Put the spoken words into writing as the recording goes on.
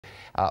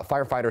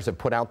Firefighters have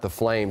put out the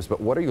flames,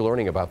 but what are you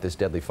learning about this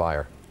deadly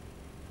fire?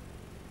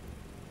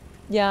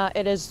 Yeah,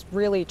 it is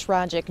really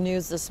tragic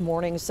news this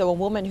morning. So a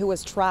woman who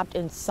was trapped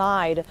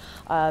inside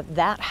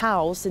that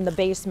house in the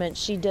basement,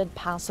 she did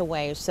pass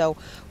away. So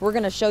we're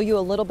going to show you a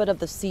little bit of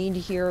the scene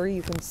here.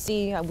 You can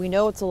see, we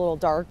know it's a little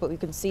dark, but we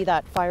can see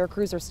that fire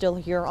crews are still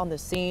here on the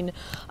scene.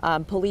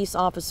 Police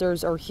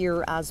officers are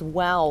here as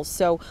well.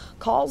 So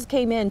calls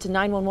came in to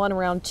 911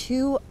 around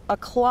 2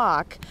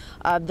 o'clock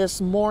this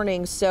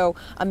morning. So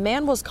a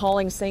man was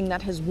calling saying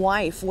that his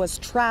wife was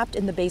trapped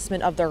in the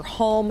basement of their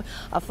home.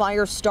 A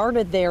fire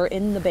started there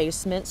in the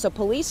basement. So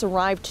police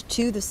arrived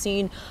to the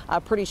scene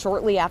pretty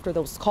shortly after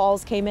those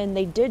calls came in.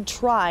 They did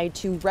try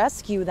to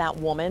rescue that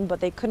woman,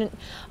 but they couldn't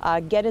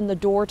get in the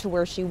door to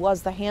where she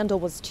was. The handle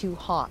was too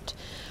hot.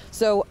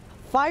 So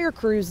fire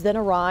crews then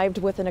arrived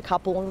within a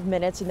couple of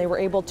minutes, and they were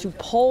able to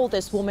pull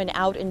this woman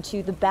out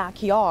into the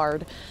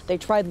backyard. They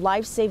tried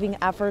life-saving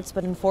efforts,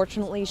 but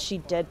unfortunately she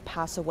did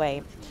pass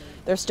away.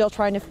 They're still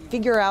trying to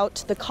figure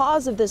out the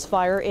cause of this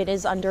fire. It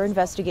is under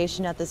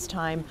investigation at this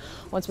time.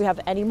 Once we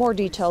have any more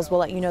details, we'll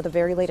let you know the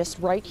very latest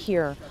right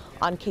here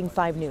on King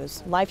 5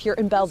 News. Live here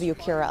in Bellevue,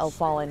 Kira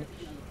Elfallen,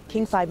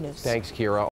 King 5 News. Thanks, Kira.